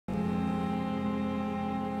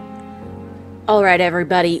Alright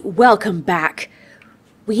everybody, welcome back.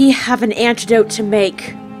 We have an antidote to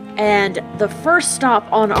make, and the first stop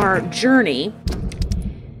on our journey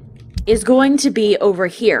is going to be over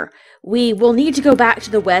here. We will need to go back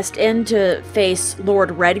to the West End to face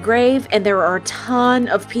Lord Redgrave, and there are a ton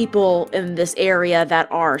of people in this area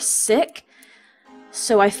that are sick.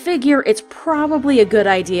 So I figure it's probably a good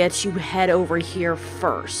idea to head over here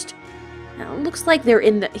first. Now, it looks like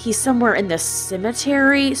he's somewhere in the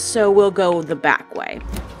cemetery, so we'll go the back way.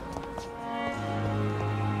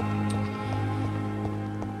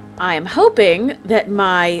 I am hoping that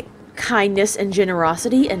my kindness and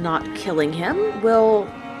generosity in not killing him will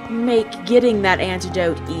make getting that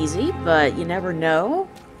antidote easy, but you never know.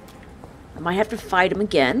 I might have to fight him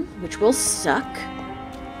again, which will suck.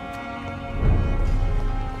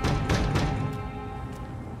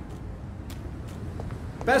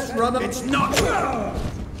 Best run of it's not. Ow.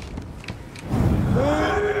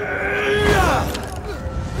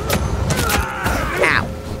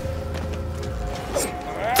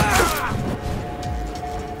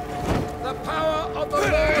 The power of the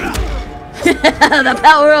Lord. The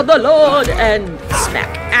power of the Lord, and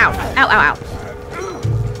smack. Ow. Ow, ow, ow.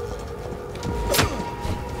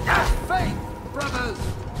 Faith, brothers.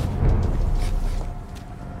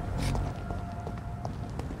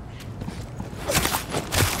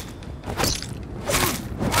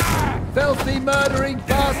 Filthy murdering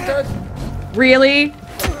bastard! Really?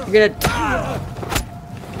 You're gonna...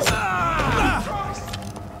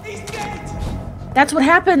 He's dead! That's what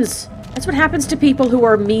happens! That's what happens to people who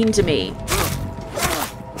are mean to me.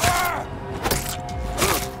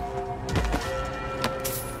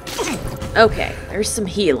 Okay, there's some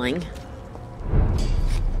healing.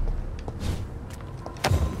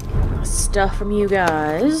 Stuff from you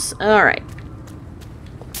guys. Alright.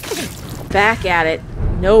 Back at it.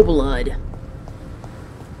 No blood.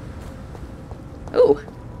 Ooh.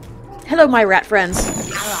 Hello, my rat friends.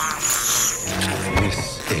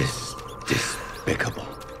 This is despicable.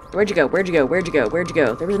 Where'd you go? Where'd you go? Where'd you go? Where'd you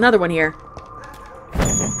go? There was another one here.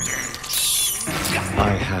 I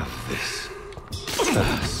have this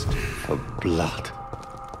thirst for blood.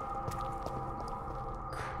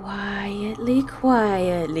 Quietly,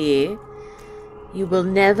 quietly. You will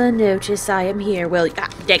never notice I am here. Well, ah,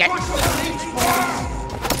 dang it.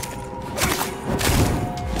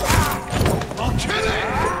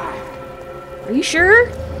 Are you sure?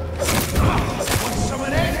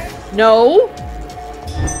 No.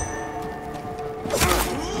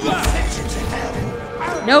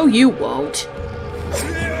 No, you won't.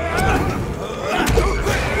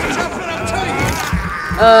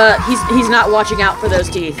 He's not watching out for those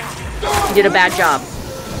teeth. He did a bad job.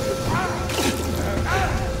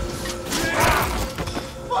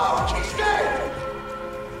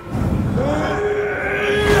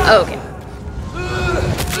 Okay.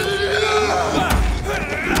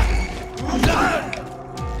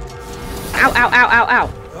 Ow, ow, ow, ow, ow.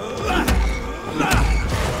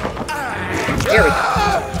 There we go.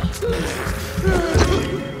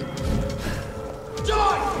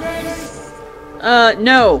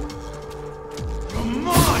 No.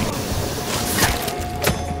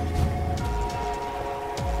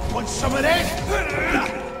 Want some of that?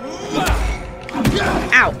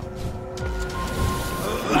 Ow.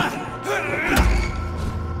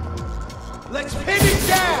 Let's pin it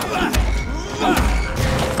down!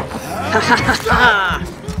 Ha ha ha ha!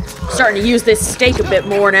 Starting to use this stake a bit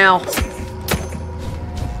more now.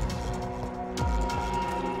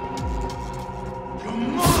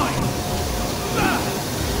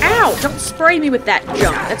 Ow! Don't spray me with that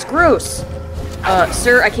junk. That's gross.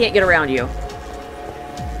 Sir, I can't get around you.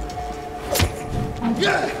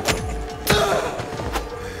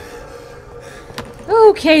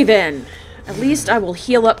 Okay then. At least I will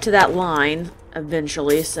heal up to that line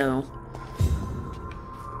eventually, so...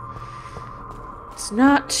 it's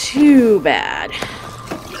not too bad.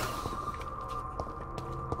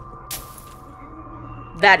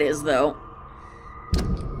 That is, though.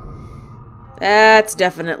 That's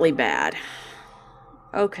definitely bad.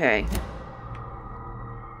 Okay.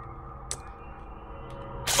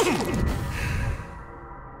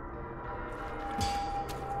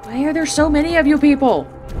 Why are there so many of you people?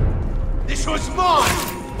 This was mine!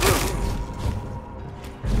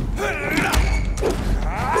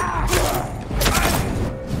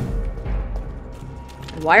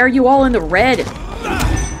 Why are you all in the red?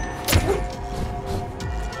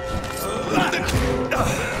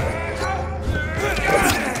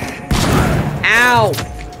 Ow!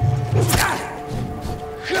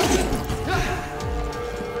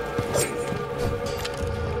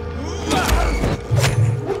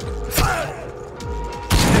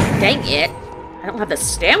 Dang it. I don't have the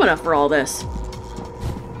stamina for all this.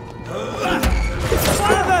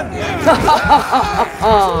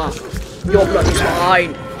 Your blood is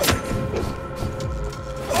mine.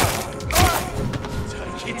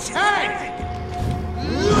 Take its head!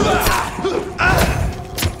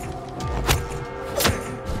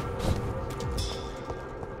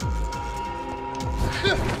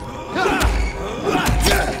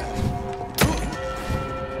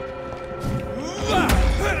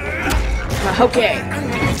 Okay.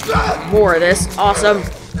 More of this. Awesome.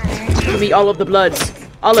 Give me all of the bloods.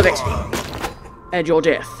 All of it. And your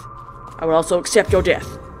death. I will also accept your death.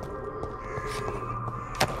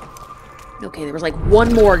 Okay, there was like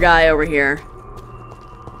one more guy over here.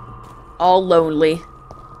 All lonely.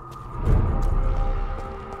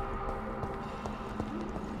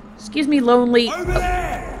 Excuse me, lonely. Over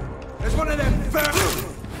there! There's one of them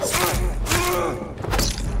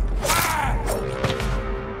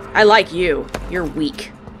I like you. You're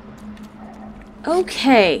weak.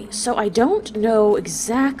 Okay, so I don't know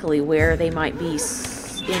exactly where they might be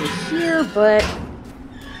in here, but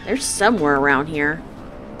they're somewhere around here.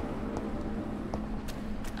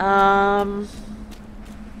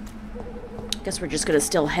 Guess we're just gonna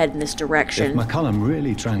still head in this direction. If McCullum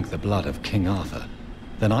really drank the blood of King Arthur,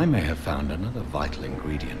 then I may have found another vital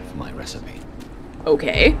ingredient for my recipe.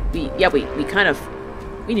 Okay. We kind of...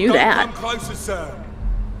 We knew that. Come closer, sir.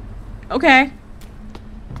 Okay.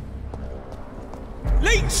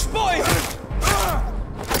 Leech spotted!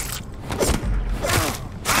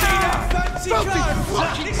 Fancy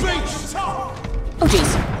fucking beast! Oh,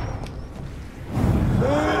 jeez.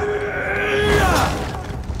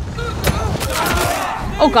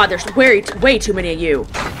 Oh god, there's way too many of you.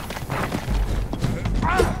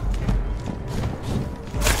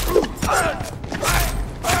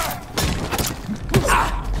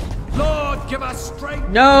 Lord, give us strength!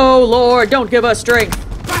 No, Lord, don't give us strength.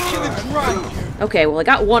 Back in the grave! Okay, well, I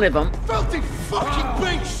got one of them. Filthy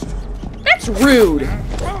fucking beast! That's rude.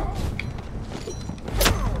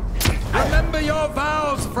 Remember your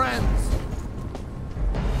vows, friends!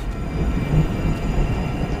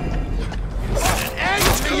 An end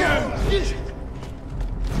to you!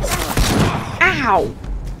 Ow.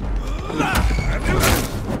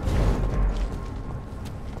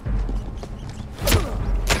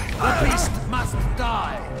 The beast must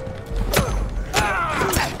die!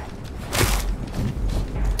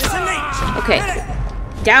 It's a leech! Okay.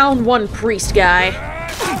 Down one priest guy.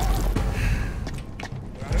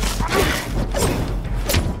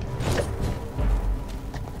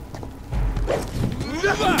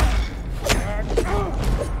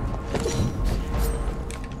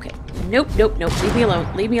 Okay. Nope, nope, nope. Leave me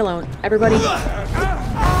alone. Leave me alone. Everybody.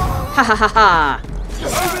 Ha ha ha ha.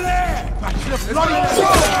 Over there! Back to the bloody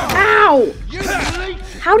Ow! You leech!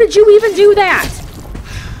 How did you even do that?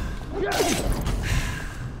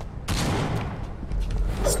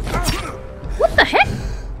 What the heck?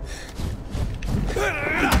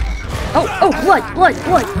 Oh, blood, blood,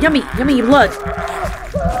 blood. Yummy, yummy blood.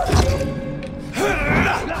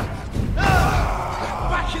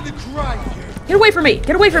 Back in the grave! Get away from me!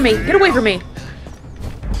 Get away from me! Get away from me!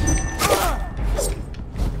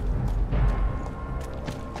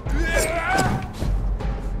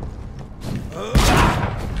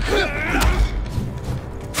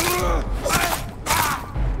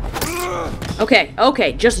 Okay,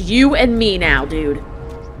 okay, just you and me now, dude.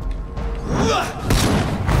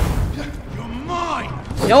 You're mine!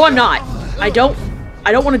 No, I'm not. I don't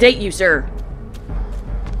want to date you, sir.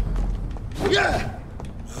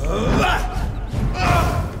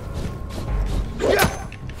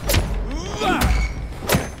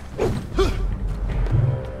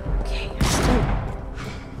 Okay, I still...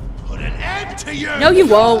 Put an end to you! No, you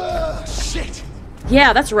won't. Shit!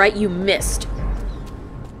 Yeah, that's right, you missed.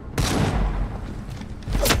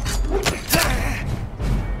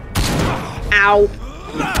 Ow.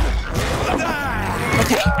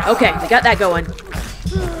 Okay, okay, we got that going.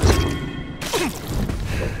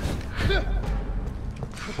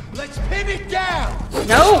 Let's pin it down!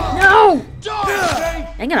 No, no!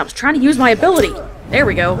 Die! Dang it, I was trying to use my ability. There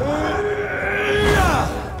we go.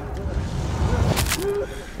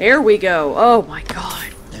 There we go. Oh my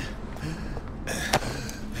god.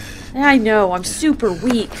 I know, I'm super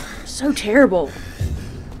weak. So terrible.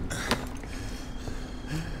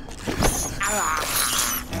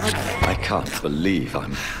 I can't believe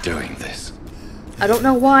I'm doing this. I don't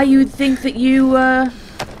know why you'd think that you,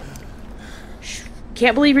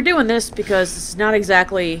 can't believe you're doing this, because it's not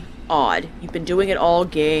exactly odd. You've been doing it all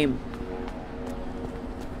game.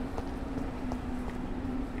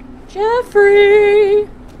 Jeffrey!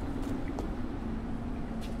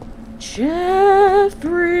 Jeffrey!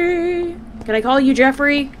 Can I call you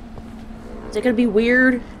Jeffrey? Is it gonna be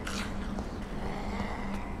weird?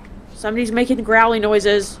 Somebody's making growly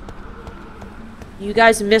noises. You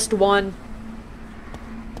guys missed one.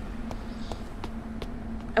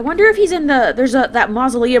 I wonder if he's in the... There's that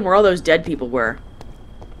mausoleum where all those dead people were.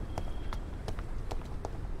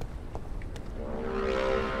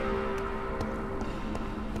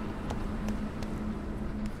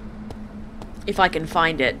 If I can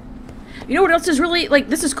find it. You know what else is really... Like,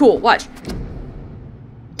 this is cool. Watch.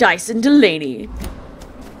 Dyson Delaney.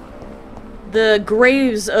 The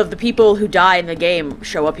graves of the people who die in the game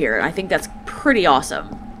show up here. And I think that's pretty awesome.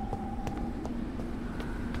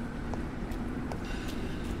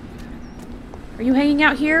 Are you hanging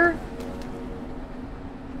out here?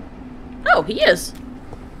 Oh, he is.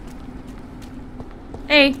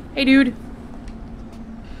 Hey. Hey, dude.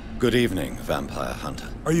 Good evening, vampire hunter.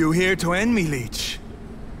 Are you here to end me, Leech?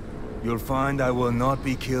 You'll find I will not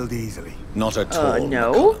be killed easily. Not at all,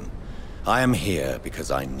 no. McCollum. I am here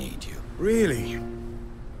because I need you. Really?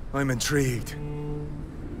 I'm intrigued.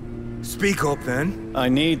 Speak up, then. I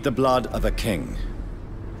need the blood of a king.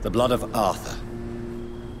 The blood of Arthur.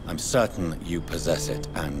 I'm certain you possess it,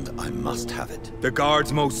 and I must have it. The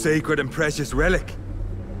Guard's most sacred and precious relic.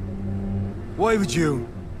 Why would you?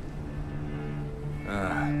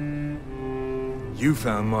 You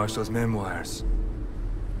found Marshall's memoirs.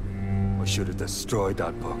 I should have destroyed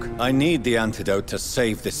that book. I need the antidote to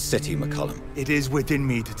save this city, McCollum. It is within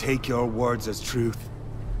me to take your words as truth.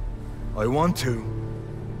 I want to,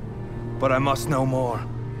 but I must know more.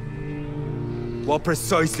 What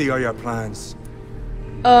precisely are your plans?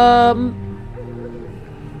 I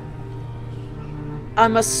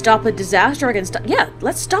must stop a disaster. I can stop. Yeah,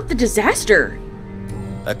 let's stop the disaster.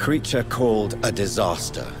 A creature called a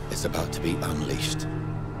disaster is about to be unleashed.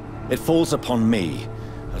 It falls upon me,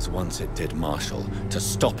 as once it did Marshall, to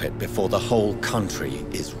stop it before the whole country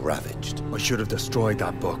is ravaged. I should have destroyed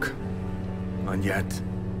that book. And yet,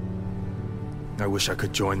 I wish I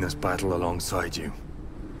could join this battle alongside you.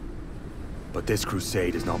 But this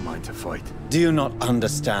crusade is not mine to fight. Do you not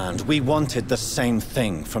understand? We wanted the same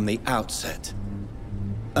thing from the outset.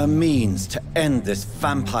 A means to end this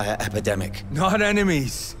vampire epidemic. Not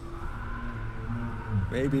enemies!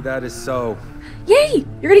 Maybe that is so. Yay!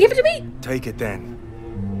 You're gonna give it to me? Take it then.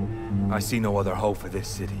 I see no other hope for this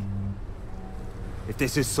city. If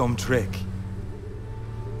this is some trick,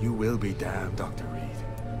 you will be damned, Dr. Reed.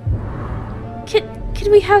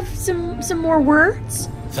 Can we have some more words?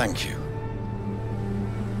 Thank you.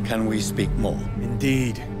 Can we speak more?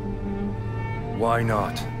 Indeed. Why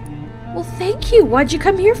not? Well, thank you. What'd you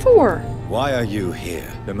come here for? Why are you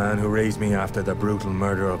here? The man who raised me after the brutal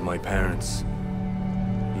murder of my parents.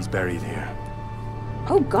 He's buried here.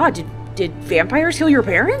 Oh god, did vampires kill your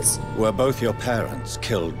parents? Were both your parents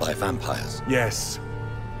killed by vampires? Yes.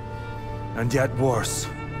 And yet worse.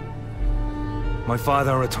 My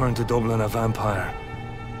father returned to Dublin a vampire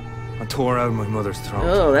and tore out my mother's throat.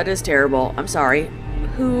 Oh, that is terrible. I'm sorry.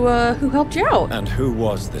 Who helped you out? And who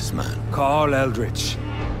was this man? Carl Eldritch.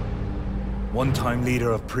 One-time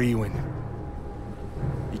leader of Prewin.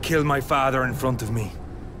 He killed my father in front of me.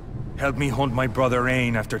 Helped me hunt my brother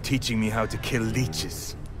Ain after teaching me how to kill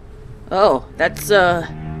leeches. Oh, it's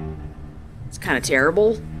kind of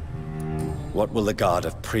terrible. What will the Guard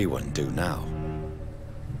of Prewin do now?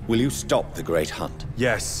 Will you stop the Great Hunt?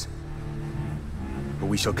 Yes. But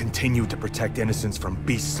we shall continue to protect innocents from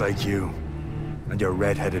beasts like you and your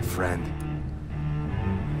red-headed friend.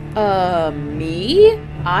 Me?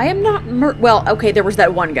 I am not well, okay, there was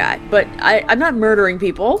that one guy, but I'm not murdering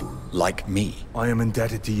people. Like me. I am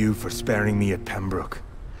indebted to you for sparing me at Pembroke.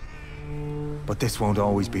 But this won't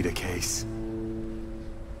always be the case.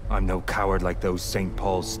 I'm no coward like those St.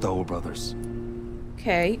 Paul's Stowe brothers.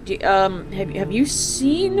 Okay, have you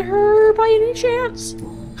seen her by any chance?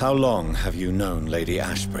 How long have you known Lady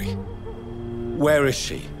Ashbury? Where is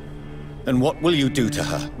she? And what will you do to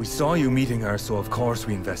her? We saw you meeting her, so of course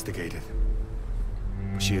we investigated.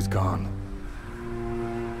 But she is gone.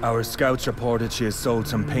 Our scouts reported she has sold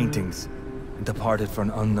some paintings and departed for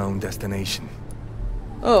an unknown destination.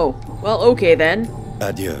 Oh, well, okay then.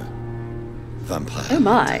 Adieu, vampire. Oh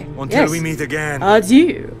my. Until Yes. we meet again,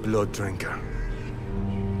 Adieu. blood drinker.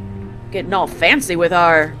 Getting all fancy with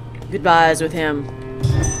our goodbyes with him.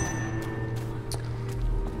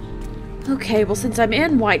 Okay, well, since I'm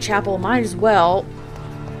in Whitechapel, might as well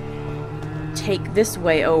take this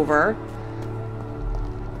way over.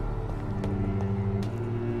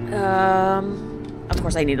 Of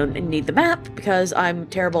course I need the map, because I'm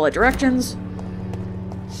terrible at directions.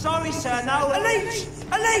 Sorry, sir, no, a leech!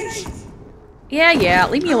 A leech! Yeah,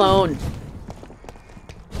 leave me alone.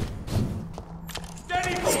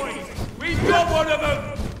 got one of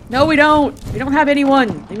them! No, we don't. We don't have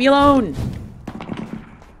anyone. Leave me alone.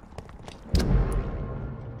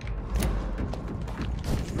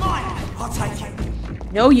 Mine! I'll take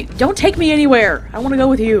it. No, you don't take me anywhere. I want to go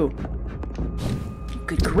with you.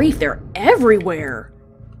 Good grief, they're everywhere.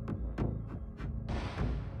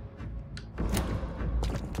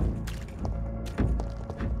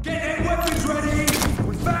 Get their weapons ready!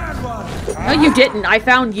 We found one! No, you didn't. I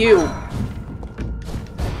found you.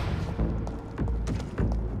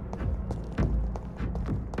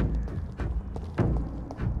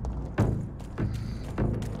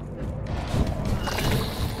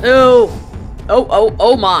 Oh.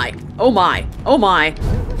 Oh my. Oh my. Oh my.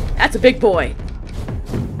 That's a big boy.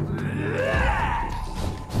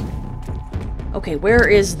 Okay, where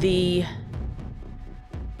is the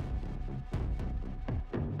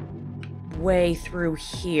way through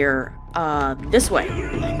here? This way.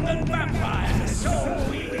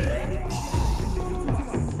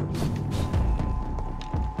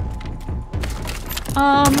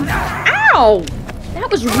 Ow! That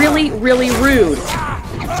was really, really rude.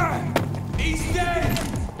 He's dead!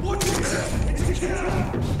 Watch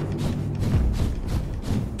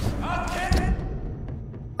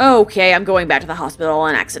Okay, I'm going back to the hospital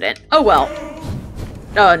on accident. Oh well.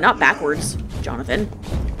 Not backwards, Jonathan.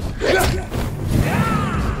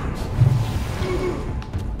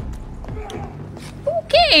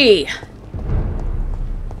 Okay.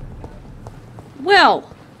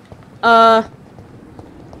 Well, I'll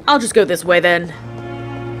just go this way then.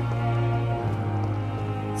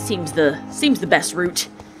 Seems the best route.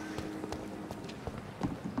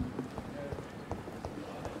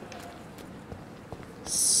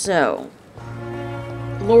 So,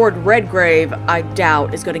 Lord Redgrave, I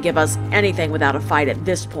doubt, is going to give us anything without a fight at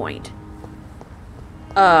this point.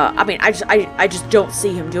 I mean, I just don't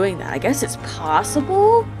see him doing that. I guess it's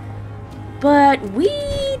possible, but we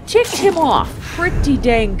ticked him off pretty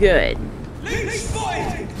dang good. He's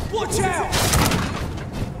spotted! Watch out!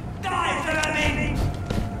 Die, Fleming!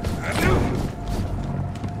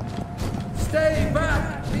 Stay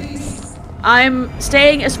back, please! I'm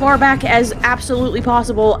staying as far back as absolutely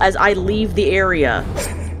possible as I leave the area. A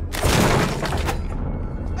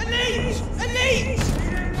leech! A leech!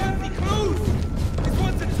 Don't be close! This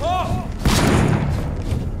one's a top!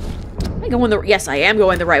 Am I going the... Yes, I am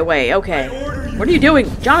going the right way. Okay. What are you doing?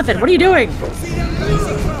 Jonathan, what are you doing? See them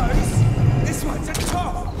lazy clothes? This one's a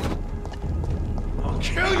top! I'll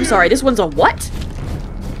kill you! I'm sorry, this one's a what?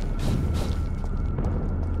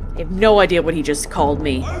 I have no idea what he just called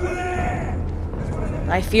me.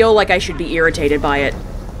 I feel like I should be irritated by it.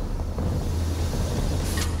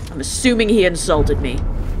 I'm assuming he insulted me.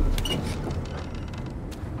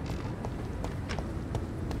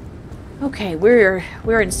 Okay, we're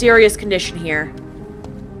in serious condition here.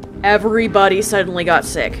 Everybody suddenly got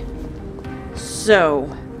sick. So,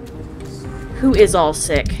 who is all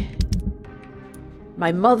sick?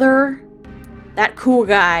 My mother, that cool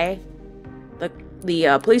guy, the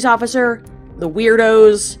police officer, the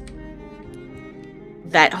weirdos,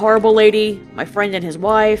 that horrible lady, my friend and his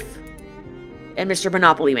wife, and Mr.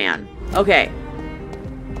 Monopoly Man. Okay.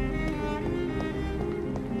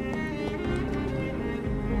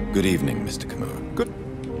 Good evening, Mr. Kimura. Good.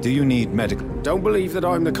 Do you need medical? Don't believe that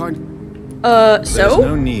I'm the kind... There's So?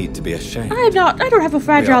 no need to be ashamed. I don't have a We are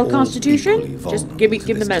fragile all constitution. equally Just vulnerable give me to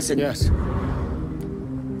the this medicine. Yes.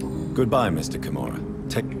 Goodbye, Mr. Kimura.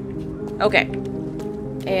 Take... Okay.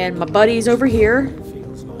 And my buddy's over here.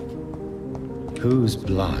 Whose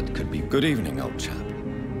blood could be... Good evening, old chap.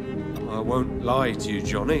 I won't lie to you,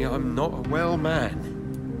 Johnny. I'm not a well man.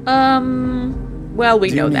 Well, we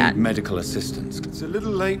Do know you that. need medical assistance? It's a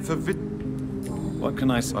little late for What can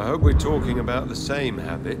I say? I hope we're talking about the same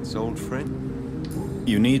habits, old friend.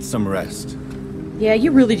 You need some rest. Yeah, you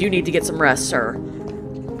really do need to get some rest, sir.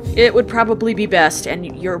 It would probably be best,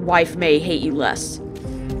 and your wife may hate you less.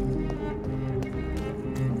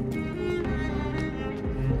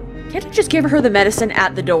 Can't I just give her the medicine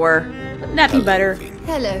at the door? Wouldn't that be better?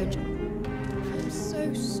 Hello. I'm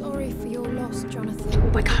so sorry for your loss, Jonathan.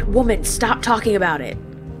 Oh my god, woman, stop talking about it.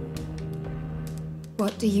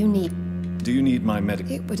 What do you need? Do you need my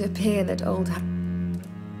medical... It would appear that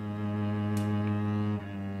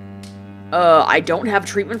I don't have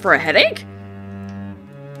treatment for a headache?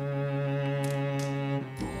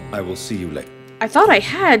 I will see you later. I thought I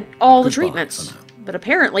had all the Goodbye treatments. for now. But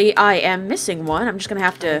apparently I am missing one. I'm just gonna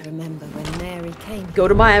have to remember when Mary came. go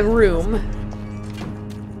to my room.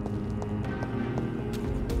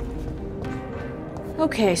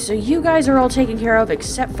 Okay, so you guys are all taken care of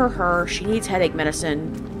except for her. She needs headache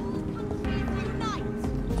medicine.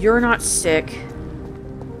 You're not sick.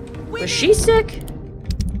 Was she sick?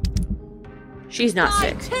 She's not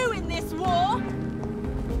sick. Too in this war.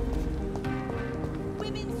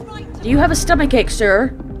 Women's right to Do you have a stomachache, sir?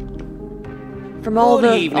 From all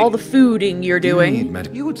Good the evening. fooding you're doing.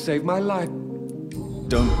 You would save my life.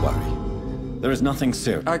 Don't worry. There is nothing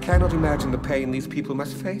serious. I cannot imagine the pain these people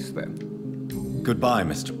must face then. Goodbye,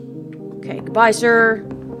 Mr. Okay, goodbye, sir.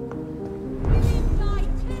 women die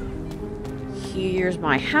too. Here's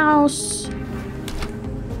my house.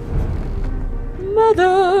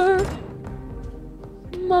 Mother!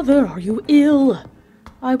 Mother, are you ill?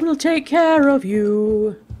 I will take care of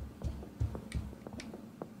you.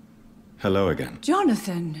 Hello again.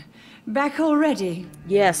 Jonathan, back already?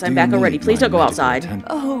 Yes, I'm Do you back already. need Please my don't go medical outside. attention?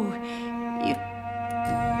 Oh, you...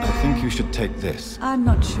 I think you should take this. I'm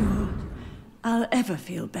not sure I'll ever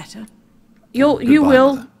feel better. You Goodbye,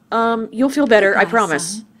 will. Mother. You'll feel better, I Goodbye,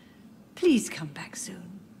 promise. son. Please come back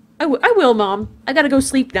soon. I will, Mom. I gotta go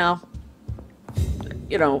sleep now.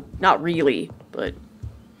 You know, not really, but...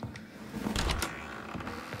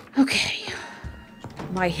 Okay.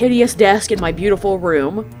 My hideous desk in my beautiful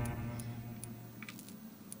room.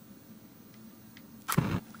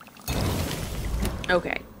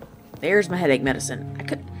 Okay. There's my headache medicine.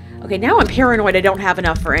 Okay, now I'm paranoid I don't have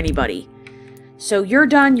enough for anybody. So you're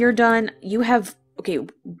done, you're done. You have... Okay,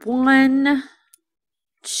 1,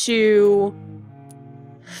 2...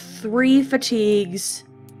 3 fatigues.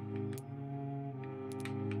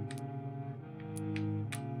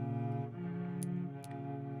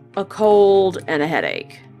 A cold and a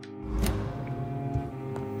headache.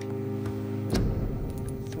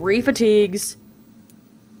 3 fatigues.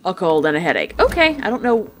 A cold and a headache. Okay, I don't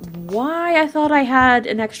know why I thought I had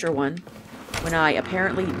an extra one when I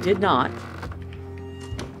apparently did not.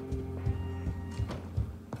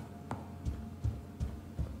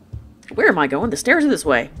 Where am I going? The stairs are this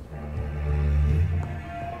way.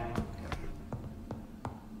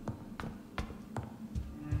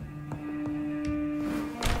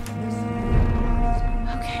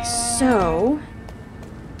 Okay, so...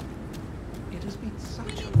 It has been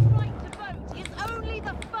such a... Women's right to vote is only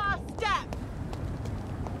the first step.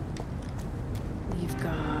 We've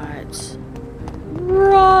got...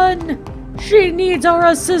 Run! She needs our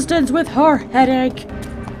assistance with her headache.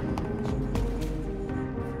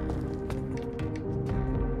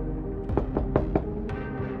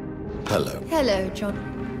 Hello. Hello, John.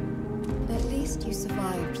 At least you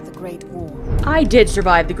survived the Great War. I did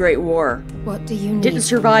survive the Great War. What do you need? Didn't from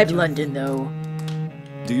survive me, London, though.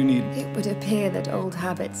 Do you need... It would appear that old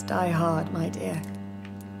habits die hard, my dear.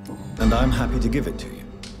 And I'm happy to give it to you,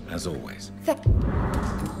 as always.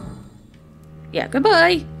 Yeah,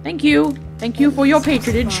 goodbye. Thank you. Thank you for your At least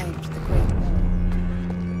you patronage. survived the Great War.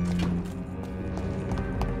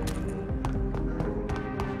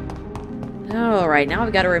 Alright, now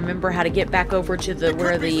I've got to remember how to get back over to the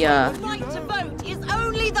where the Right to vote is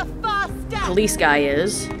only the first step. police guy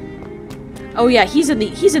is. Oh yeah, he's in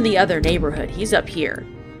the other neighborhood. He's up here.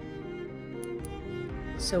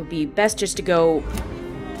 So it'd be best just to go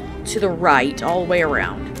to the right all the way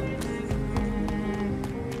around.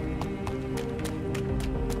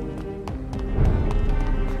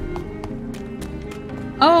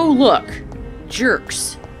 Oh, look.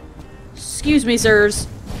 Jerks. Excuse me, sirs.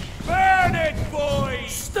 Burn it,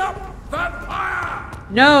 boys! Stop, vampire!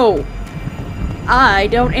 No! I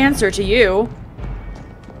don't answer to you.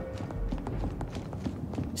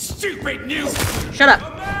 Stupid new... Shut up.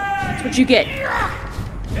 That's what you get.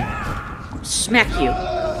 Smack you.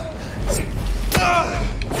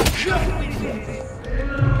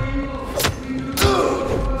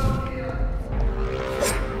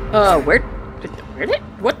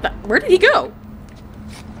 Where did he go?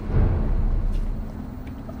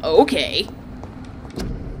 Okay.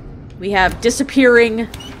 We have disappearing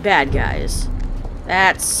bad guys.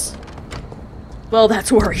 That's... Well, that's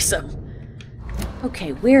worrisome.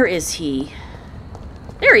 Okay, where is he?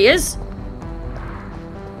 There he is!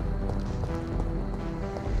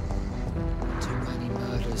 Too many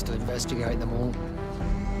murders to investigate them all.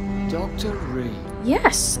 Dr. Reed.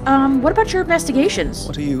 Yes, what about your investigations?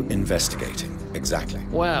 What are you investigating, exactly?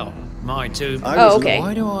 Well, my two. Oh, okay.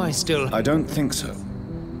 Why do I still... I don't think so.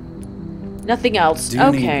 Nothing else. Do you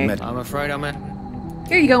Okay. need I'm afraid I'm in.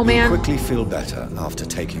 Here you go, You'll man. quickly feel better after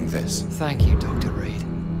taking this. Thank you, Dr. Reed.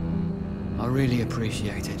 I really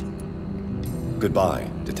appreciate it. Goodbye,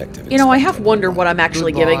 Detective You know, I have Inspector. wondered what I'm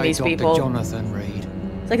actually Goodbye, giving these Dr. people. Jonathan Reed.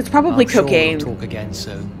 Like, it's probably I'm sure cocaine. we'll talk again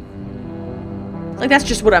soon. Like, that's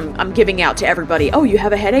just what I'm giving out to everybody. Oh, you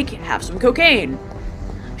have a headache? Have some cocaine.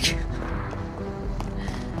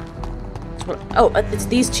 It's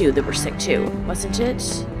these two that were sick too, wasn't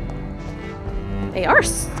it? They are.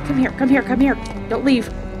 Come here, come here, come here. Don't leave.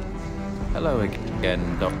 Hello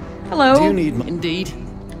again, Doc. Hello. Do you need my... Indeed.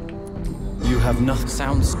 You have nothing...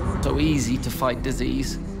 Sounds so easy to fight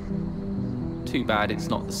disease. Too bad it's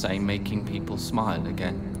not the same making people smile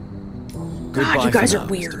again. Goodbye God, you guys for are now,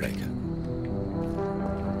 weird. Mr. Baker.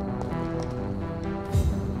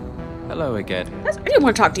 Hello again. I didn't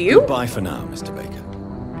want to talk to you. Goodbye for now, Mr. Baker.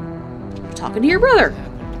 I'm talking to your brother.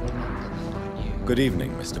 Good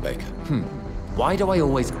evening, Mr. Baker. Why do I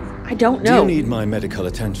always... I don't Do know. you need my medical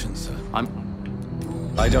attention, sir?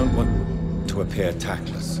 I don't want to appear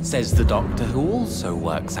tactless. Says the doctor who also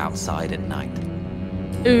works outside at night.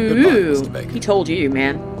 Ooh, Mr. Baker. he told you,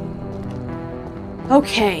 man.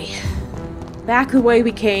 Okay. Back the way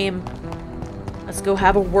we came. Let's go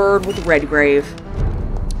have a word with Redgrave.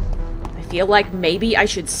 I feel like maybe I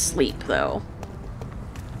should sleep, though.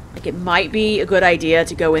 Like, it might be a good idea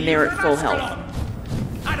to go in there at full health.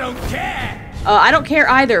 I don't care! I don't care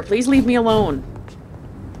either. Please leave me alone.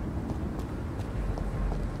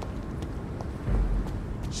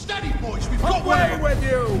 Steady, boys, we've got away with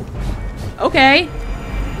you! Okay.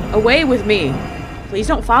 Away with me. Please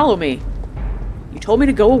don't follow me. You told me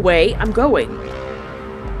to go away. I'm going.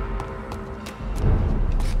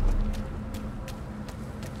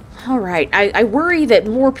 Alright, I worry that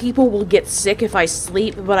more people will get sick if I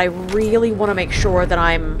sleep, but I really want to make sure that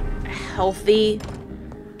I'm healthy.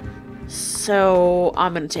 So,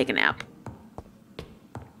 I'm gonna take a nap.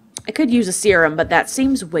 I could use a serum, but that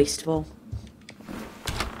seems wasteful.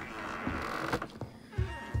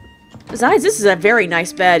 Besides, this is a very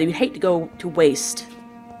nice bed. You'd hate to go to waste.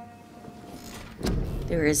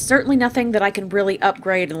 There is certainly nothing that I can really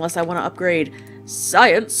upgrade unless I want to upgrade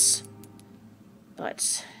science.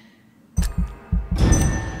 But...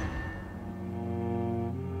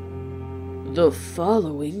 the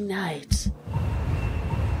following night...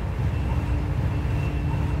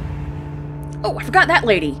 Oh, I forgot that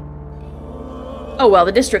lady! Oh well,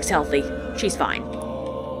 the district's healthy. She's fine.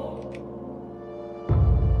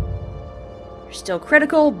 You're still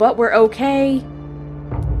critical, but we're okay.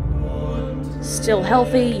 Still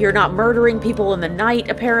healthy. You're not murdering people in the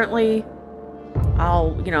night, apparently.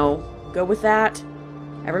 I'll, you know, go with that.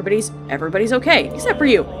 Everybody's okay, except for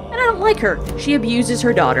you. And I don't like her. She abuses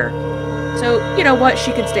her daughter. So, you know what?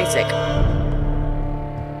 She can stay sick.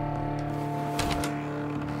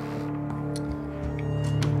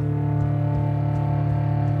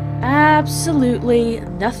 Absolutely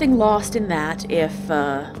nothing lost in that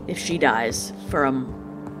if she dies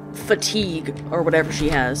from fatigue or whatever she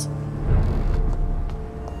has.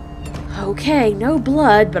 Okay, no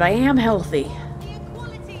blood, but I am healthy. The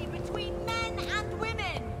equality between men and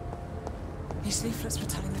women. These leaflets were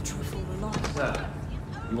telling the truth all along. Sir,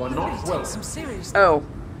 you are not welcome. Some serious. Oh,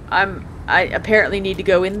 I apparently need to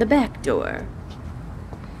go in the back door.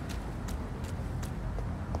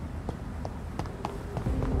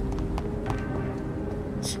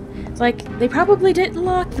 It's like, they probably didn't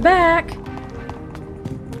lock the back.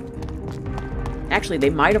 Actually, they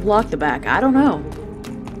might have locked the back. I don't know.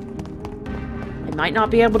 I might not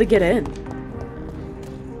be able to get in.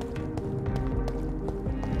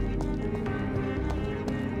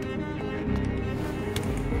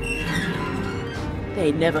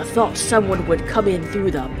 They never thought someone would come in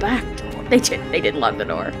through the back door. They didn't lock the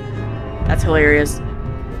door. That's hilarious.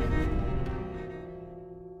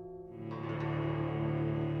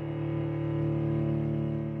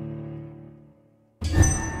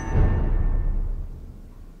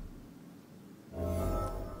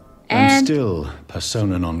 I'm still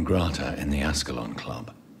persona non grata in the Ascalon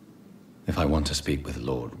Club. If I want to speak with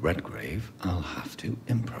Lord Redgrave, I'll have to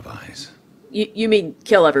improvise. You mean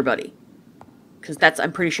kill everybody? Because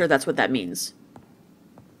I'm pretty sure that's what that means.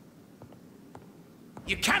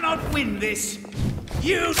 You cannot win this!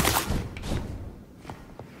 You...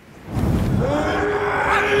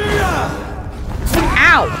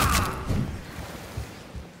 Ow!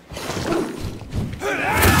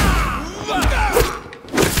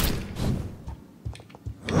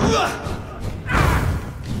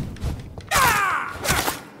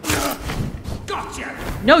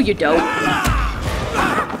 Gotcha! No, you don't.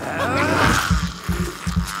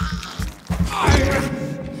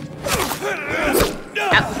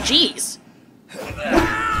 Ow, jeez.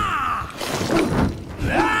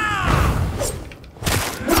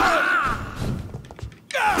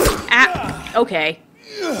 Ah, okay.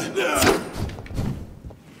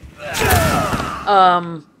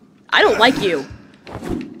 I don't like you.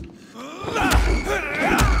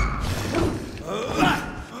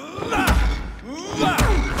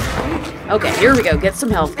 Okay, here we go. Get some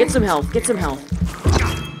health, get some health, get some health.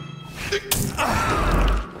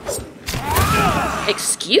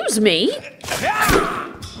 Excuse me?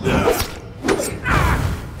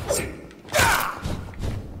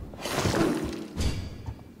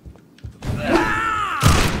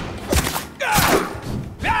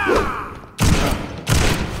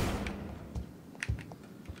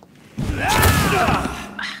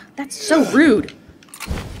 That's so rude.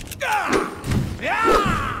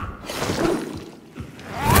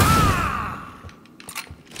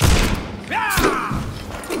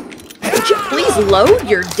 Would you please load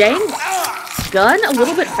your dang gun a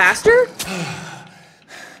little bit faster?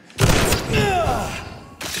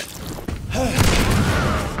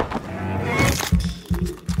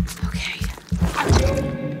 Okay.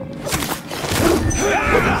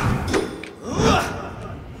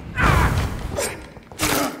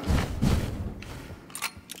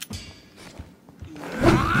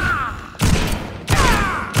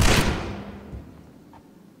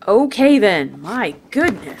 Okay then, my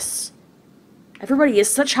goodness. Everybody is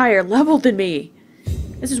such higher level than me.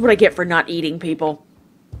 This is what I get for not eating people.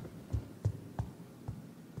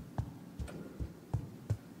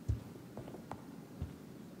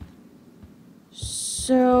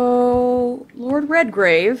 So, Lord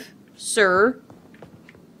Redgrave, sir.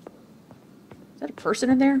 Is that a person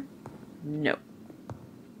in there? No.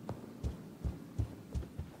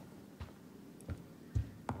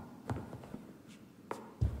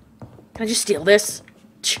 Can I just steal this?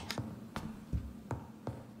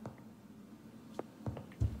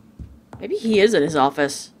 Maybe he is in his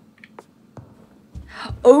office.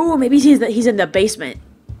 Oh, maybe he's in the basement.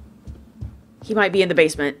 He might be in the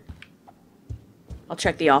basement. I'll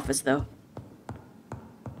check the office, though.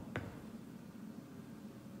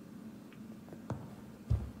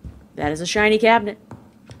 That is a shiny cabinet.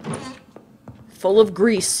 Full of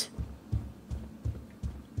grease.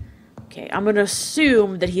 Okay, I'm gonna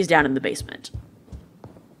assume that he's down in the basement.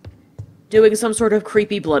 Doing some sort of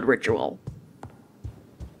creepy blood ritual.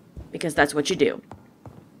 Because that's what you do.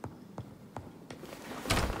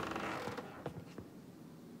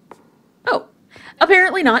 Oh,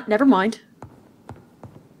 apparently not. Never mind.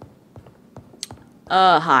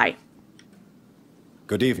 Hi.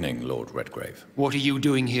 Good evening, Lord Redgrave. What are you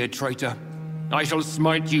doing here, traitor? I shall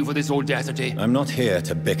smite you for this audacity. I'm not here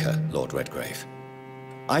to bicker, Lord Redgrave.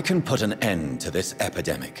 I can put an end to this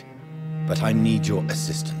epidemic, but I need your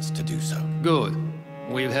assistance to do so. Good.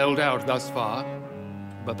 We've held out thus far,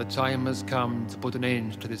 but the time has come to put an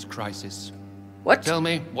end to this crisis. What? Tell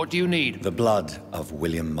me, what do you need? The blood of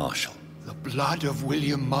William Marshall. The blood of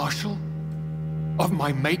William Marshall? Of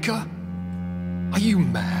my maker? Are you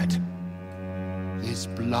mad? This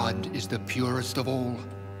blood is the purest of all.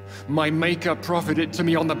 My maker proffered it to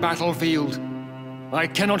me on the battlefield. I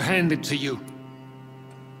cannot hand it to you.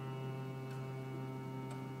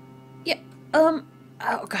 Yeah, oh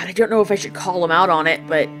god, I don't know if I should call him out on it,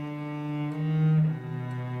 but...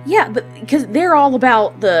 Yeah, but, because they're all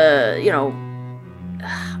about the, you know...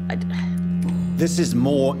 This is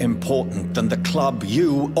more important than the club,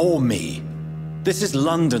 you or me. This is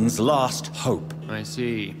London's last hope. I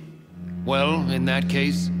see. Well, in that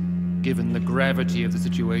case, given the gravity of the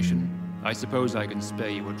situation, I suppose I can spare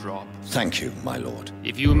you a drop. Thank you, my lord.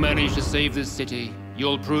 If you manage to save this city,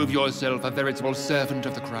 you'll prove yourself a veritable servant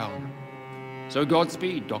of the crown. So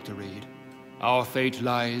Godspeed, Dr. Reed. Our fate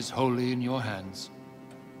lies wholly in your hands.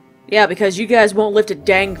 Yeah, because you guys won't lift a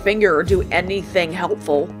dang finger or do anything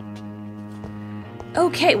helpful.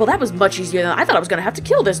 Okay, well that was much easier than I thought I was gonna have to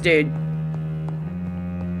kill this dude.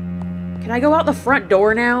 Can I go out the front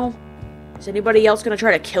door now? Is anybody else gonna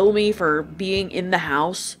try to kill me for being in the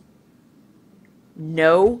house?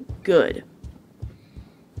 No? Good.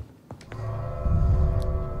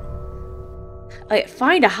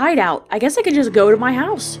 Find a hideout. I guess I can just go to my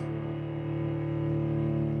house.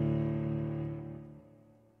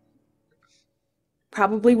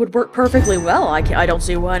 Probably would work perfectly well. I don't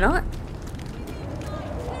see why not.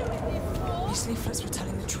 These leaflets were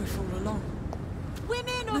telling the truth all along.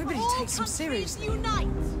 Women of Nobody all takes them countries seriously. unite.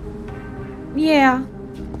 Yeah,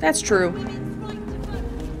 that's true.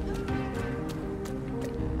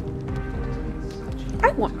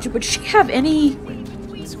 I want to, would she have any...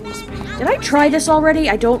 Did I try this already?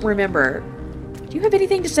 I don't remember. Do you have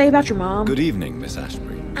anything to say about your mom? Good evening, Miss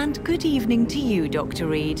Ashbury. And good evening to you, Dr.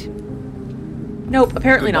 Reed. Nope,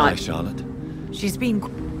 apparently Goodbye, not. Charlotte. She's been...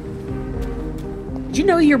 Did you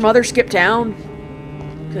know your mother skipped town?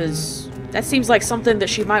 Because that seems like something that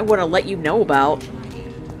she might want to let you know about.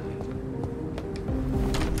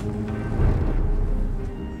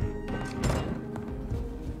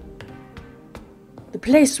 The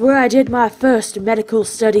place where I did my first medical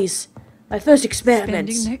studies. My first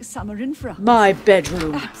experiments. Spending next summer in France. My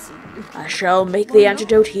bedroom. Absolutely. I shall make the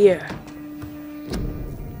antidote here.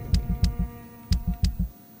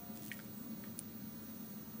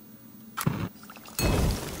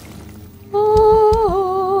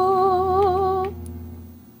 Oh.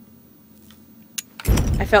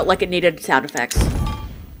 I felt like it needed sound effects.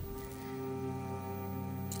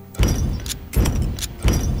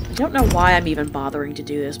 I don't know why I'm even bothering to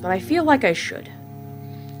do this, but I feel like I should.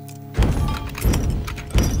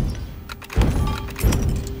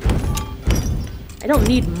 I don't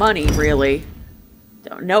need money, really.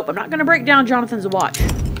 Nope, I'm not gonna break down Jonathan's watch.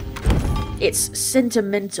 It's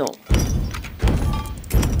sentimental.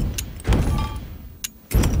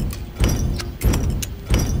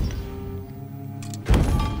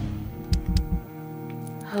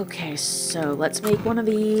 Okay, so let's make one of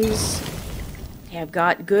these. Okay, I've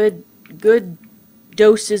got good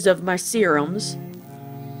doses of my serums.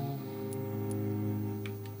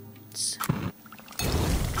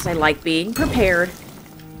 Because I like being prepared.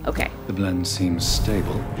 Okay. The blend seems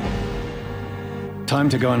stable. Time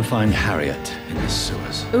to go and find Harriet in the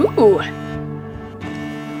sewers. Ooh.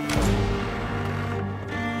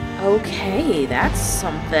 Okay, that's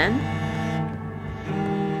something.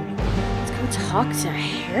 Let's go talk to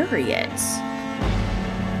Harriet.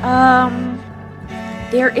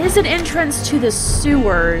 There is an entrance to the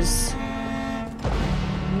sewers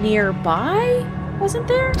nearby, wasn't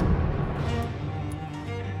there?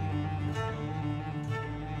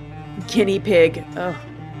 Guinea pig. Ugh.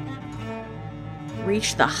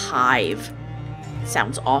 Reach the hive.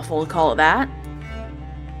 Sounds awful to call it that.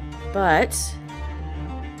 But...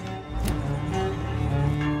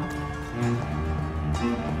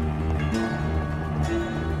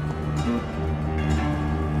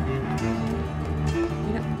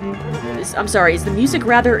 I'm sorry, is the music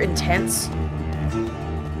rather intense?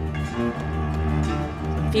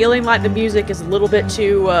 I'm feeling like the music is a little bit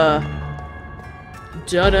too,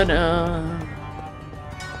 da-da-da.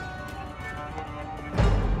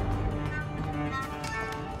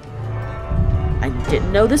 I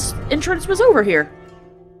didn't know this entrance was over here.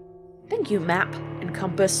 Thank you, map and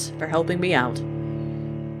compass, for helping me out.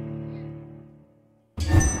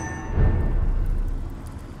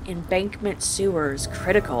 Embankment sewers,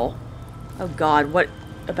 critical. Oh god, what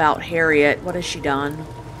about Harriet? What has she done?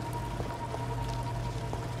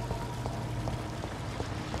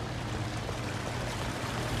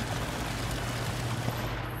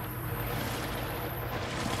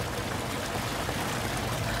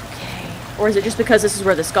 Okay. Or is it just because this is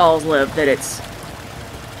where the skulls live that it's...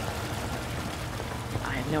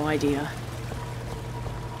 I have no idea.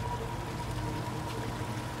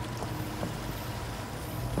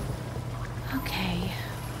 Okay.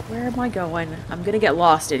 Where am I going? I'm gonna get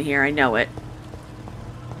lost in here, I know it.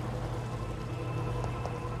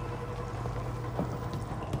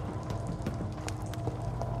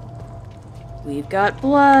 We've got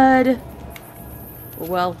blood.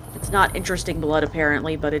 Well, it's not interesting blood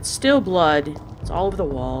apparently, but it's still blood. It's all over the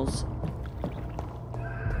walls.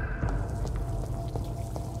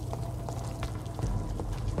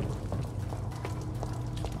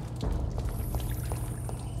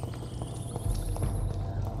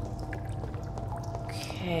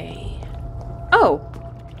 Okay. Oh!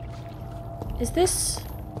 Is this...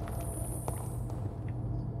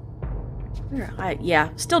 Where? Yeah,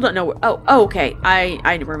 still don't know where... Oh, okay. I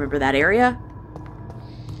remember that area.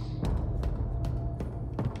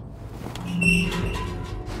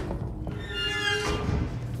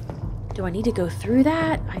 Do I need to go through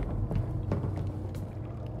that?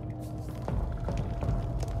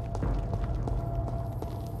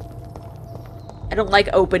 I don't like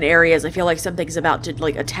open areas. I feel like something's about to,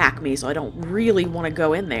 like, attack me, so I don't really want to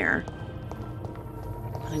go in there.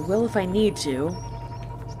 I will if I need to.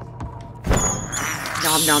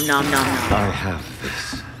 Nom nom nom nom nom. I have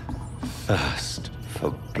this thirst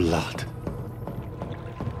for blood.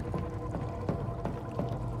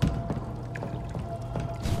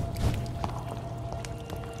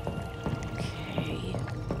 Okay.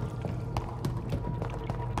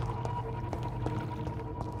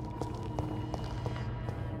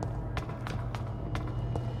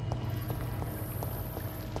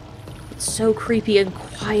 It's so creepy and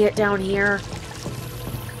quiet down here.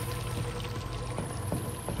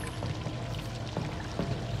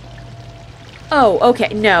 Oh, okay.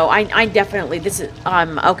 No, I definitely, this is,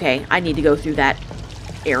 okay. I need to go through that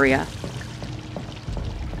area.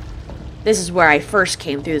 This is where I first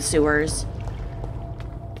came through the sewers.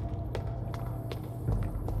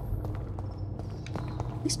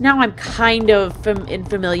 At least now I'm kind of in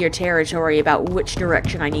familiar territory about which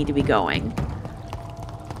direction I need to be going.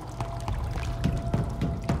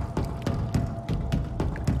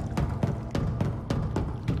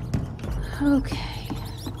 Okay.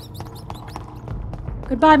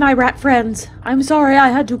 Goodbye, my rat friends. I'm sorry I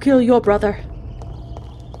had to kill your brother.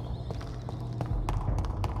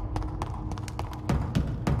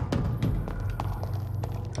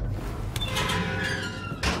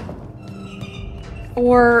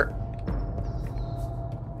 Or...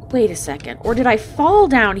 wait a second. Or did I fall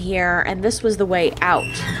down here and this was the way out?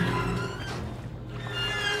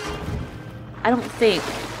 I don't think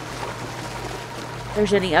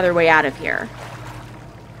there's any other way out of here.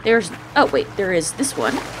 There's... oh, wait. There is this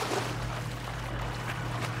one.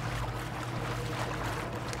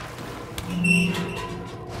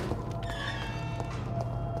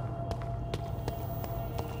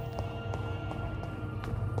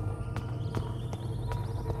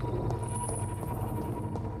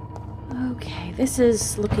 Okay, this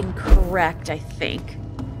is looking correct, I think.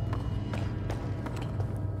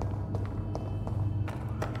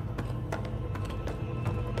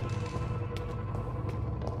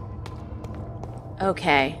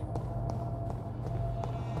 Okay.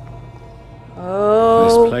 Oh.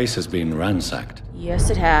 This place has been ransacked. Yes,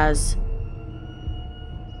 it has.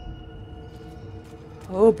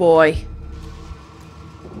 Oh boy.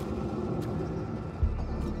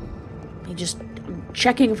 I'm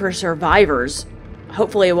checking for survivors.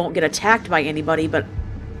 Hopefully I won't get attacked by anybody, but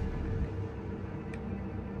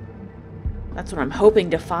that's what I'm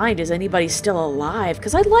hoping to find, is anybody still alive.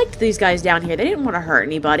 Because I liked these guys down here. They didn't want to hurt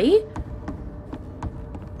anybody.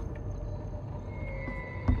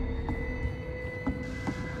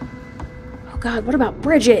 Oh god, what about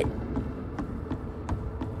Bridget?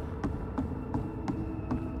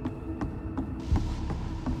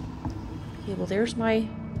 Okay, well there's my...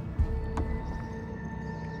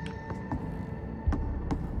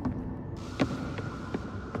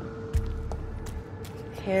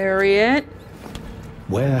 Harriet?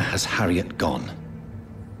 Where has Harriet gone?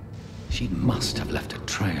 She must have left a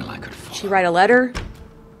trail I could follow. Did she write a letter?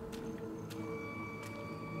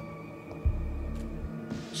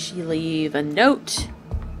 Did she leave a note?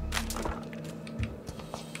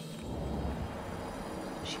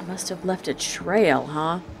 She must have left a trail,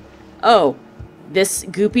 huh? Oh, this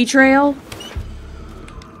goopy trail?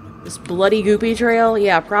 This bloody goopy trail?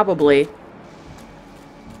 Yeah, probably.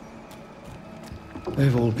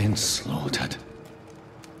 They've all been slaughtered.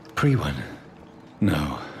 Priwen?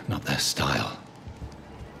 No, not their style.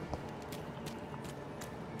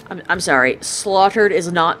 I'm sorry, slaughtered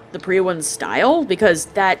is not the Priwen style? Because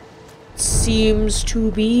that seems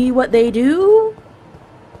to be what they do?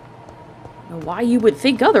 I don't know why you would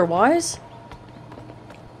think otherwise.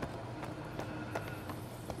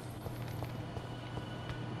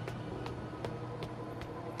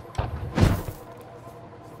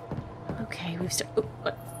 Okay, we've still...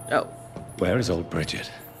 oh. Where is old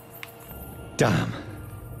Bridget? Damn.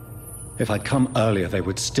 If I'd come earlier, they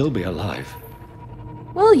would still be alive.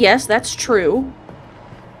 Well, yes, that's true.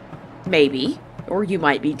 Maybe. Or you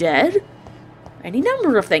might be dead. Any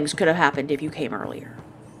number of things could have happened if you came earlier.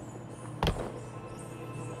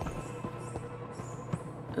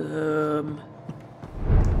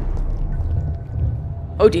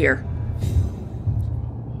 Oh dear.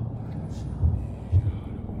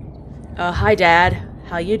 Hi Dad.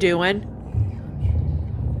 How you doing?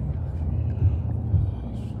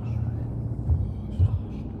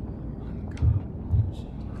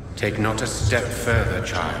 Take not a step further,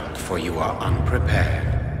 child, for you are unprepared.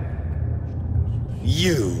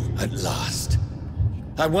 You, at last.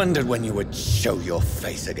 I wondered when you would show your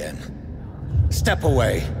face again. Step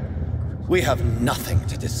away. We have nothing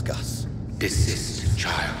to discuss. Desist,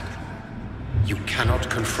 child. You cannot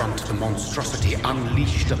confront the monstrosity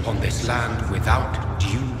unleashed upon this land without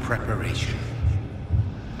due preparation.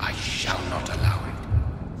 I shall not allow it.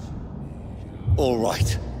 All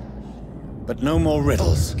right. But no more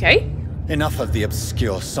riddles. Okay. Enough of the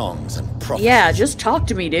obscure songs and prophecies. Yeah, just talk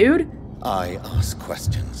to me, dude. I ask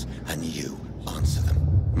questions, and you answer them.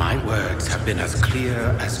 My words have been as clear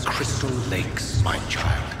as crystal lakes, my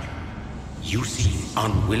child. You seem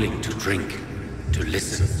unwilling to drink, to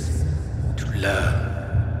listen, to learn.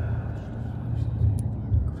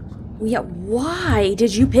 Yeah, why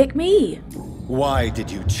did you pick me? Why did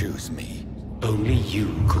you choose me? Only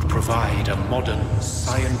you could provide a modern,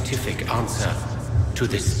 scientific answer to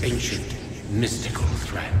this ancient, mystical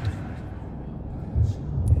threat.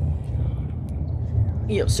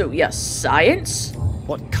 Yeah, so, yes, science?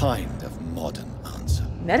 What kind of modern answer?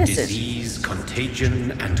 Medicine. Disease,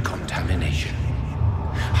 contagion, and contamination.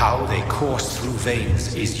 How they course through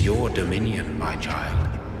veins is your dominion, my child.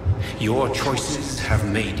 Your choices have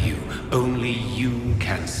made you. Only you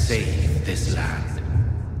can save this land.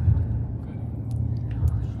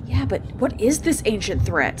 Yeah, but what is this ancient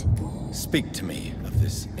threat? Speak to me of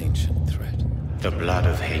this ancient threat. The blood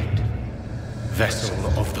of hate. Vessel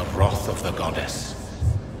of the wrath of the goddess.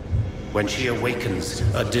 When she awakens,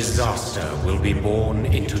 a disaster will be born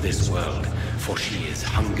into this world, for she is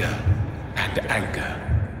hunger and anger.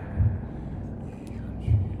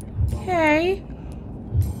 Okay.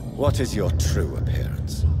 What is your true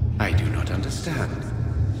appearance? I do not understand.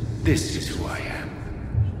 This is who I am.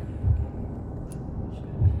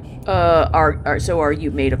 So are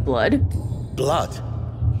you made of blood? Blood?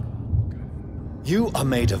 You are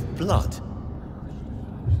made of blood?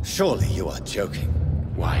 Surely you are joking.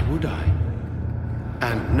 Why would I?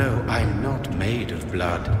 And no, I'm not made of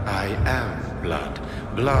blood. I am blood.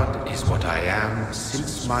 Blood is what I am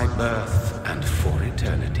since my birth and for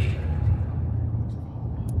eternity.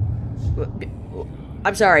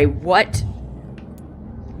 I'm sorry, what?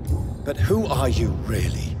 But who are you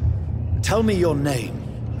really? Tell me your name.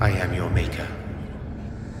 I am your maker.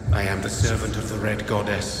 I am the servant of the Red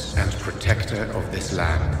Goddess and protector of this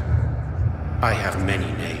land. I have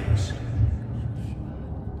many names.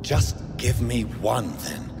 Just give me one,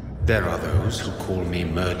 then. There are those who call me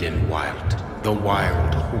Merdin Wild, the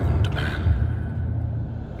Wild Horned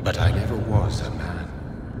Man. But I never was a man.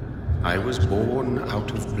 I was born out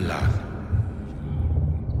of blood.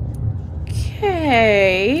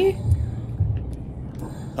 Okay.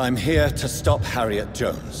 I'm here to stop Harriet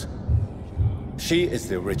Jones. She is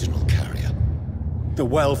the original carrier. The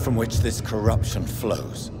well from which this corruption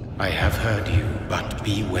flows. I have heard you, but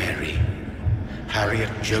be wary. Harriet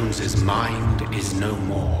Jones's mind is no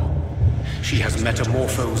more. She has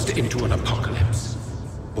metamorphosed into an apocalypse.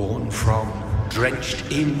 Born from, drenched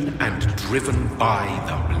in, and driven by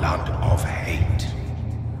the blood of hate.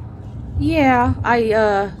 Yeah,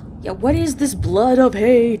 yeah, what is this blood of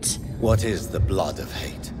hate? What is the blood of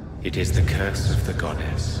hate? It is the curse of the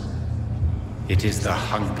goddess. It is the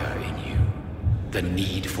hunger in you, the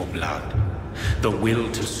need for blood, the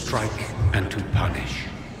will to strike and to punish,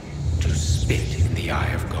 to spit in the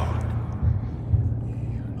eye of God.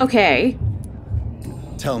 Okay.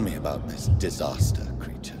 Tell me about this disaster,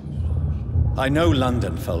 creature. I know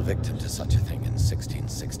London fell victim to such a thing in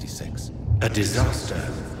 1666. A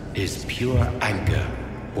disaster is pure anger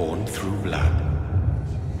born through blood.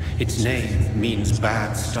 Its name means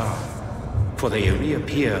bad star, for they only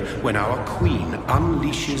appear when our queen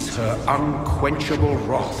unleashes her unquenchable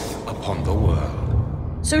wrath upon the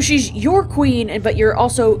world. So she's your queen, but you're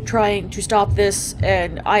also trying to stop this,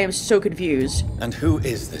 and I am so confused. And who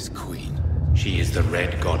is this queen? She is the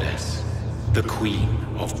Red Goddess, the Queen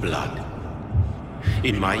of Blood.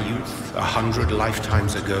 In my youth, 100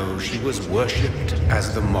 lifetimes ago, she was worshipped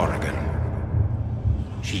as the Morrigan.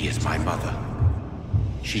 She is my mother.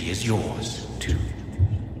 She is yours, too.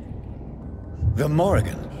 The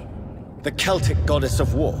Morrigan? The Celtic goddess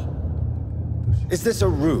of war? Is this a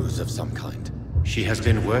ruse of some kind? She has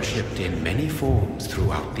been worshipped in many forms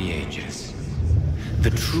throughout the ages.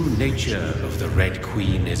 The true nature of the Red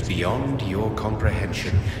Queen is beyond your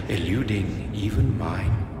comprehension, eluding even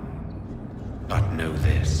mine. But know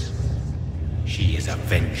this, she is a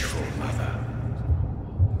vengeful mother.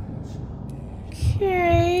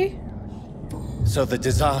 Okay. So the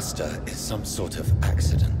disaster is some sort of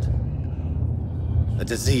accident. A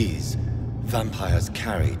disease vampires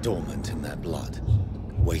carry dormant in their blood,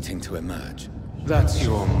 waiting to emerge. That's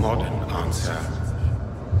your modern answer.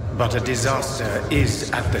 But a disaster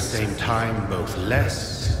is at the same time both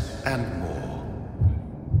less and more.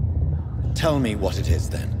 Tell me what it is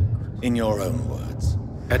then, in your own words.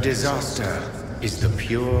 A disaster is the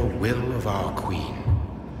pure will of our queen.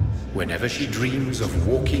 Whenever she dreams of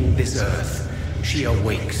walking this earth, she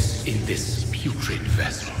awakes in this putrid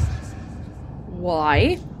vessel.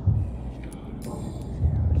 Why?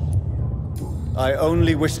 I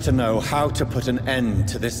only wish to know how to put an end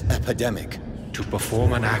to this epidemic. To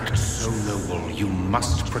perform an act so noble, you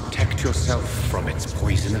must protect yourself from its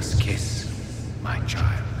poisonous kiss, my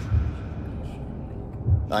child.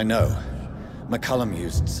 I know. McCullum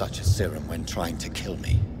used such a serum when trying to kill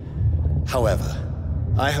me. However,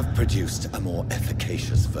 I have produced a more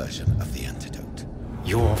efficacious version of the antidote.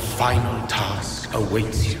 Your final task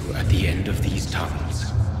awaits you at the end of these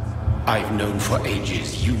tunnels. I've known for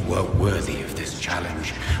ages you were worthy of this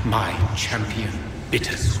challenge, my champion,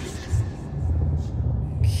 Bittersweet.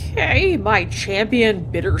 Okay, my champion,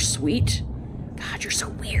 Bittersweet. God, you're so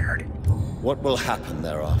weird. What will happen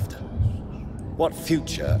thereafter? What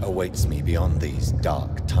future awaits me beyond these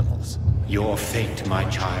dark tunnels? Your fate, my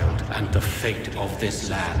child, and the fate of this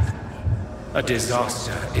land. A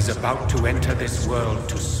disaster is about to enter this world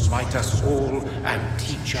to smite us all and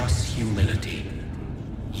teach us humility.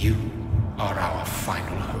 You are our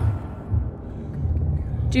final hope.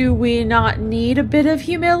 Do we not need a bit of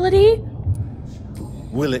humility?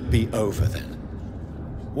 Will it be over then?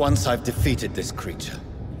 Once I've defeated this creature?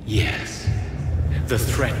 Yes. The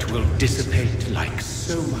threat will dissipate like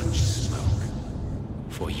so much smoke,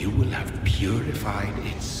 for you will have purified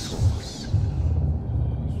its source.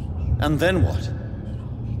 And then what?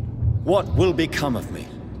 What will become of me?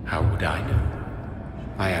 How would I know?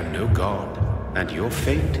 I am no god, and your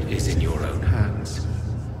fate is in your own hands.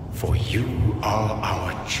 For you are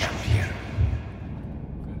our champion.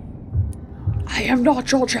 I am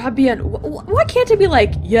not your champion. Why can't it be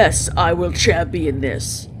like, yes, I will champion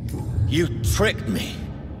this? You tricked me.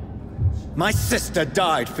 My sister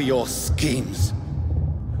died for your schemes.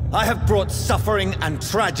 I have brought suffering and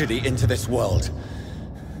tragedy into this world.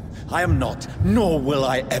 I am not, nor will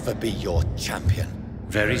I ever be your champion.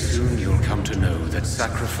 Very soon you'll come to know that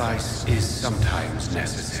sacrifice is sometimes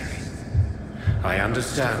necessary. I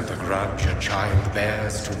understand the grudge a child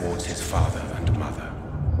bears towards his father and mother.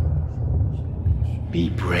 Be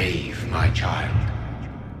brave, my child.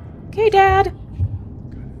 Okay, Dad.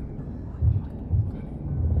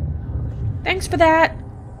 Thanks for that.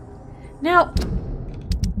 Now,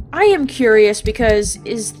 I am curious because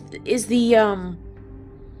is the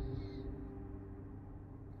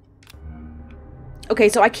okay,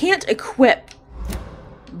 so I can't equip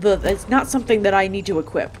it's not something that I need to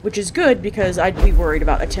equip, which is good because I'd be worried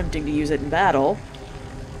about attempting to use it in battle.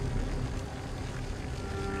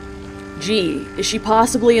 Gee, is she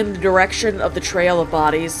possibly in the direction of the trail of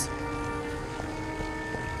bodies?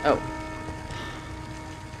 Oh.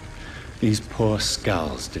 These poor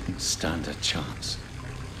skulls didn't stand a chance.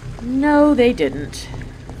 No, they didn't.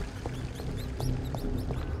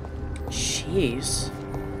 Jeez.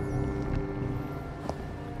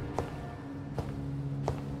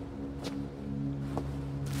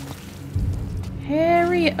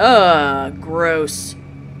 Harry, gross.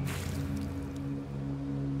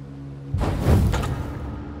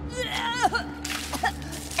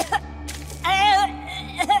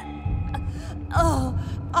 Oh,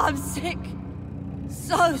 I'm sick.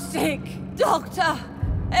 So sick. Doctor,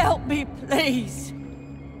 help me, please.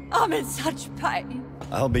 I'm in such pain.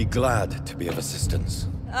 I'll be glad to be of assistance.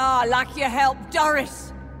 Ah, like your help,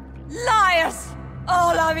 Doris. Liars!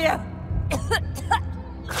 All of you!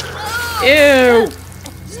 Ew!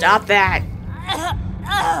 Stop that!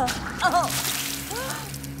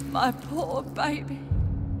 My poor baby.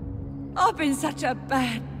 I've been such a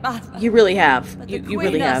bad mother. You really have. But You the really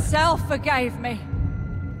Queen have. herself forgave me.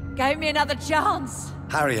 Gave me another chance.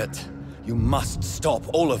 Harriet, you must stop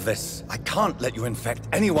all of this. I can't let you infect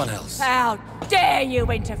anyone else. How dare you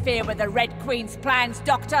interfere with the Red Queen's plans,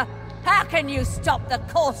 Doctor? How can you stop the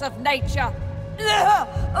course of nature? Ew!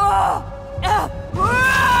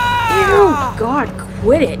 God,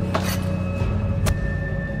 quit it.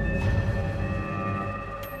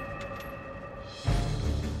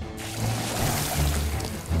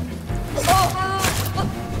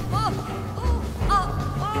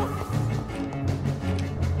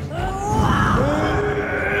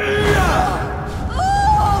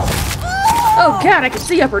 Oh God, I could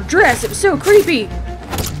see up her dress. It was so creepy.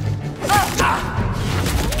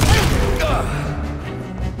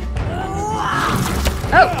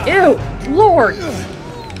 Oh, ew, Lord.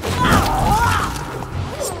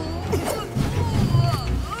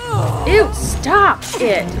 Ew, stop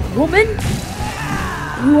it, woman.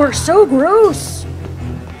 You are so gross.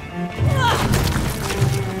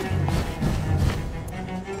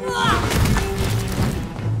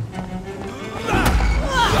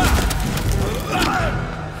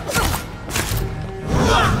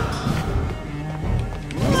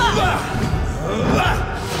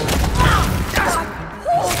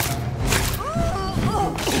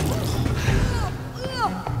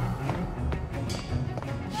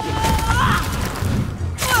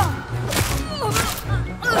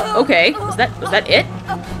 Okay, was that it?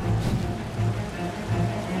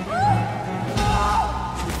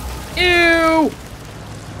 Ew.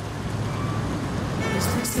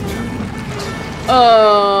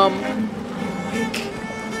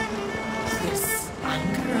 This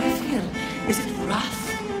anger I feel, is it wrath?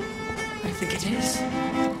 I think it is.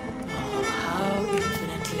 Oh, how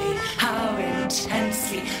infinitely, how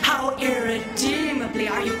intensely, how irredeemably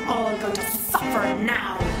are you all going to suffer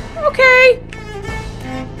now? Okay.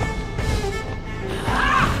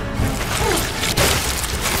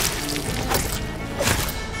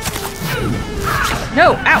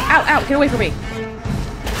 No! Ow, ow, ow! Get away from me!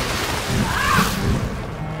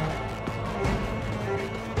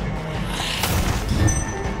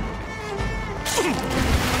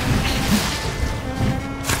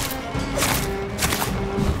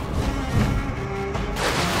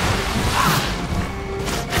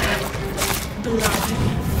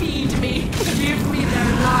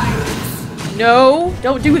 No,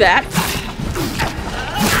 don't do that.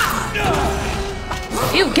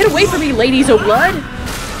 Ew, get away from me, ladies of blood.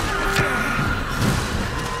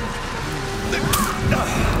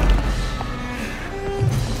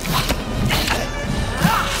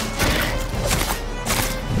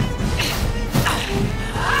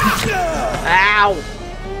 Ow.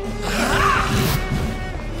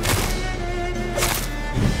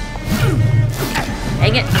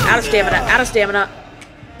 Dang it, out of stamina, out of stamina.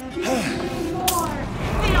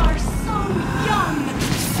 They are so young,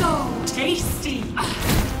 so tasty.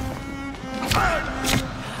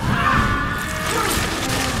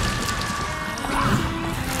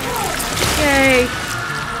 Okay.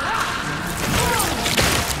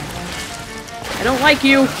 I don't like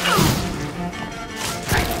you.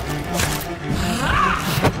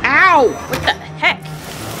 Ow! What the heck?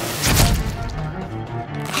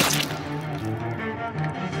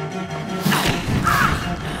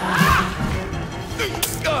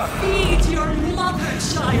 Feed your mother,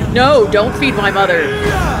 child. No, don't feed my mother.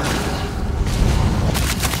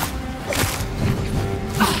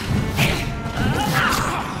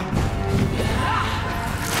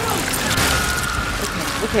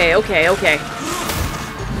 Okay.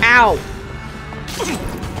 Ow.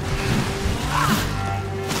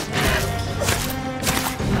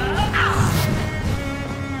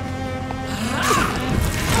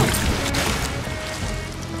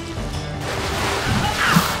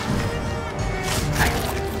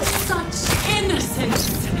 Such innocence,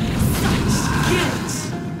 such guilt.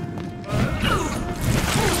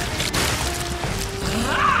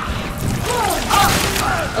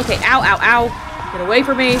 Okay, ow. Get away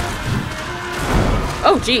from me.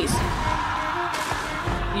 Oh, jeez.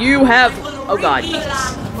 You have... Oh, God.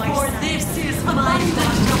 For this is my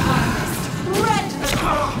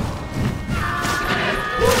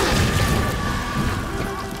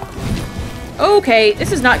Okay,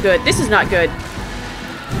 this is not good. This is not good.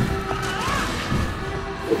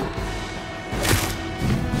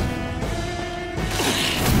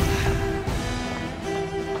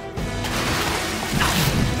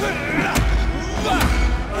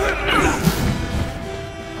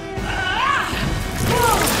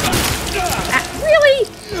 Really?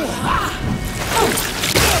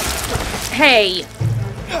 Hey.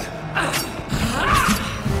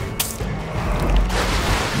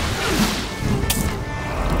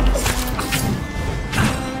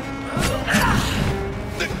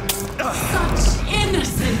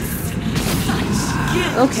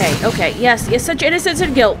 Okay. Yes, such innocence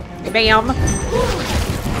and guilt, ma'am.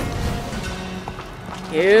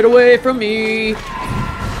 Get away from me.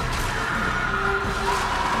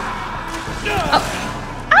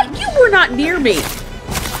 You were not near me.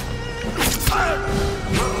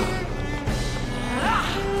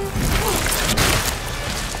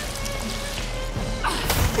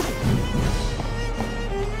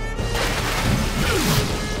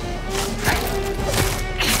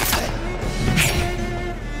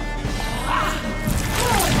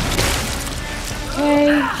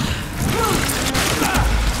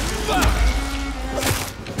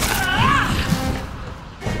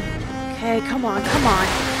 Okay, come on.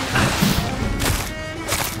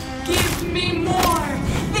 Give me more.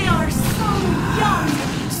 They are so young,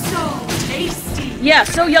 so tasty. Yeah,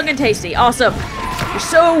 so young and tasty. Awesome. You're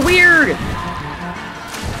so weird.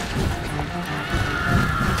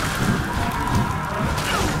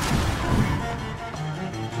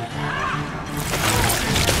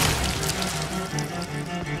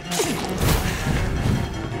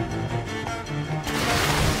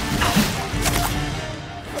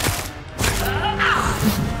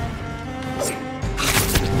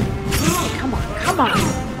 Come on.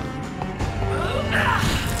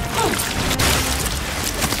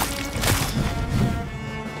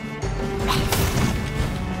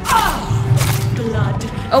 Blood.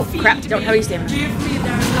 Oh, crap. Don't have any stamina. Give me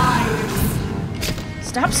their lives.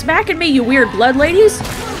 Stop smacking me, you weird blood ladies.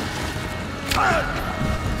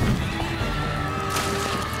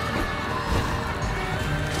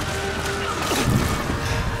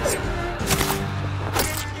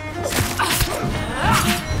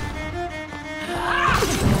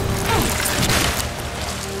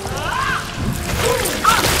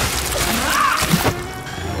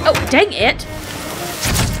 Oh, dang it.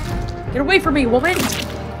 Get away from me, woman.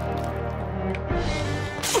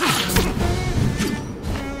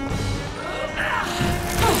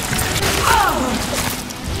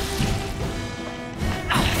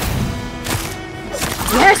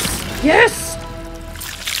 Yes!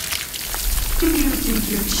 Do you think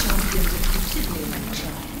your champion defeated me, my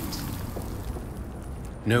child?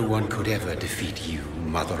 No one could ever defeat you,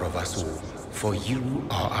 mother of us all, for you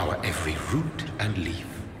are our every root and leaf.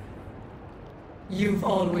 You've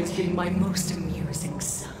always been my most amusing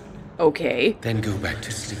son. Okay. Then go back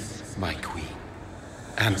to sleep, my queen,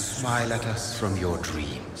 and smile at us from your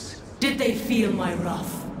dreams. Did they feel my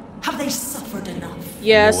wrath? Have they suffered enough?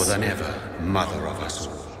 Yes. More than ever, mother of us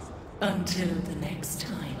all. Until the next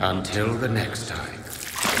time. Until the next time.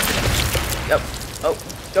 Oh,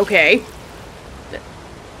 okay.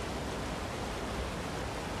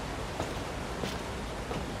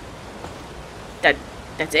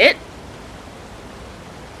 That's it?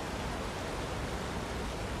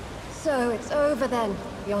 So it's over then,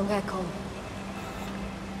 young Ekon.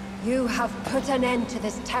 You have put an end to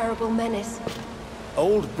this terrible menace.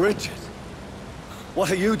 Old Bridget?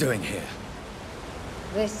 What are you doing here?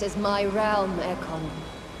 This is my realm, Ekon.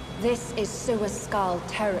 This is Suaskal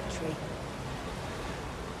territory.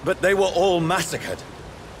 But they were all massacred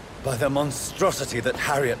by the monstrosity that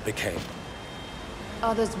Harriet became.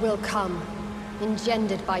 Others will come,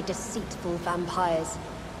 engendered by deceitful vampires.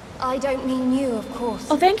 I don't mean you, of course.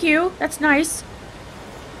 Oh, thank you. That's nice.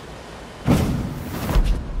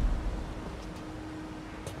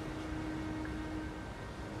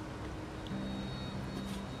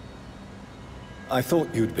 I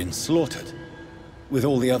thought you'd been slaughtered, with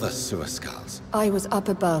all the other Suaskals. I was up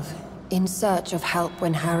above, in search of help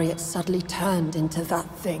when Harriet suddenly turned into that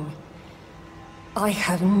thing. I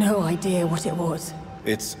have no idea what it was.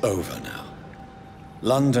 It's over now.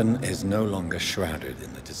 London is no longer shrouded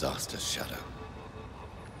in the disaster's shadow.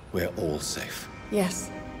 We're all safe. Yes,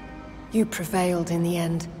 you prevailed in the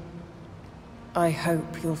end. I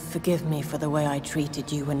hope you'll forgive me for the way I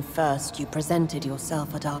treated you when first you presented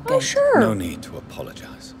yourself at our gate. Oh, sure. No need to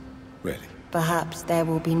apologize, really. Perhaps there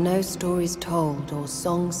will be no stories told or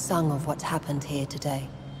songs sung of what happened here today.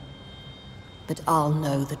 But I'll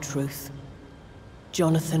know the truth.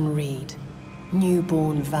 Jonathan Reed,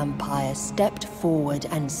 newborn vampire, stepped forward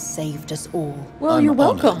and saved us all. Well, you're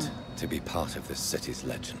welcome. Honored to be part of this city's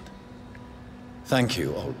legend. Thank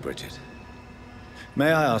you, old Bridget.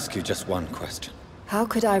 May I ask you just one question? How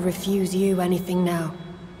could I refuse you anything now?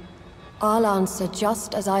 I'll answer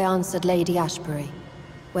just as I answered Lady Ashbury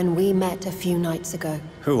when we met a few nights ago.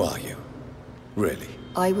 Who are you? Really?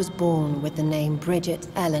 I was born with the name Bridget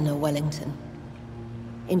Eleanor Wellington.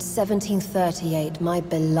 In 1738, my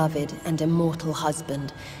beloved and immortal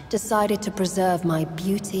husband decided to preserve my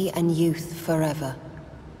beauty and youth forever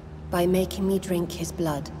by making me drink his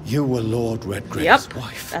blood. You were Lord Redgrave's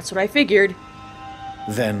wife. That's what I figured.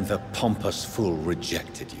 Then the pompous fool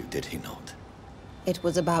rejected you, did he not? It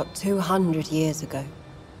was about 200 years ago.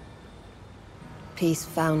 Peace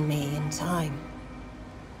found me in time.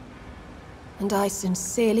 And I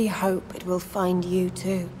sincerely hope it will find you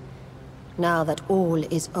too, now that all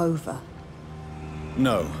is over.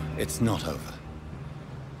 No, it's not over.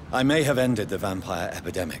 I may have ended the vampire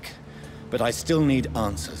epidemic, but I still need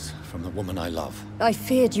answers from the woman I love. I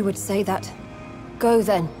feared you would say that. Go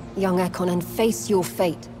then, young Ekon, and face your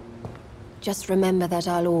fate. Just remember that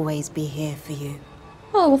I'll always be here for you.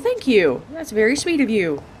 Oh, well, thank you. That's very sweet of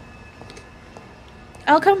you.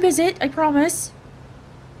 I'll come visit, I promise.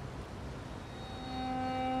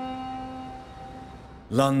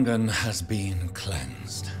 London has been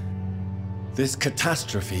cleansed. This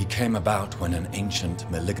catastrophe came about when an ancient,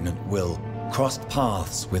 malignant will crossed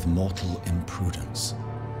paths with mortal imprudence.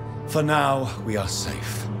 For now, we are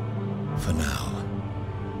safe. For now.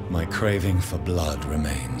 My craving for blood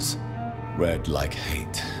remains. Red like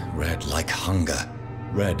hate, red like hunger.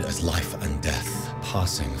 Red as life and death,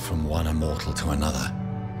 passing from one immortal to another.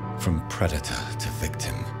 From predator to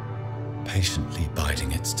victim. Patiently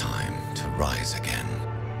biding its time to rise again.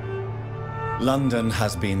 London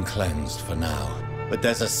has been cleansed for now, but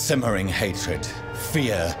there's a simmering hatred,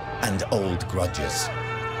 fear, and old grudges.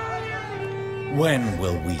 When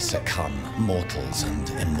will we succumb, mortals and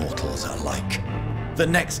immortals alike? The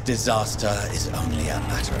next disaster is only a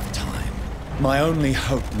matter of time. My only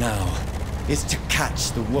hope now is to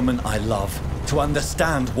catch the woman I love, to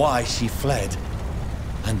understand why she fled,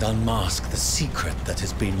 and unmask the secret that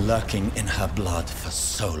has been lurking in her blood for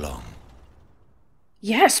so long.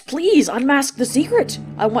 Yes, please, unmask the secret.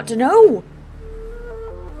 I want to know.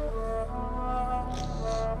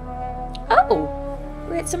 Oh,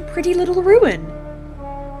 we're at some pretty little ruin.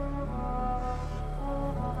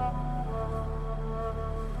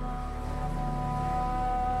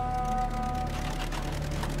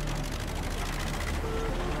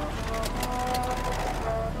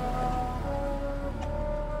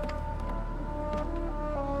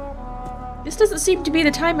 This doesn't seem to be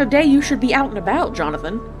the time of day you should be out and about,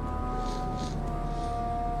 Jonathan.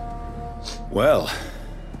 Well,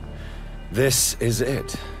 This is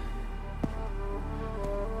it.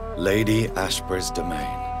 Lady Ashbury's domain.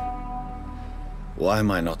 Why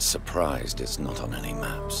am I not surprised it's not on any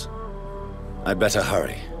maps? I'd better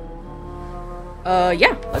hurry.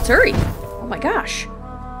 Yeah, let's hurry. Oh my gosh.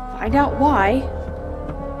 Find out why.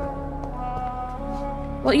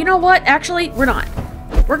 Well, you know what? Actually, we're not.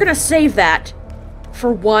 We're gonna save that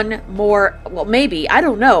for one more... Well, maybe. I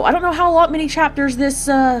don't know. I don't know how many chapters this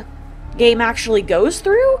game actually goes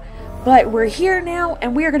through. But we're here now,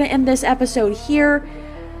 and we are gonna end this episode here.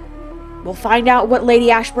 We'll find out what Lady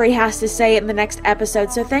Ashbury has to say in the next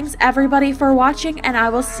episode. So thanks, everybody, for watching, and I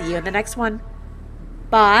will see you in the next one.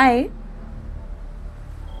 Bye!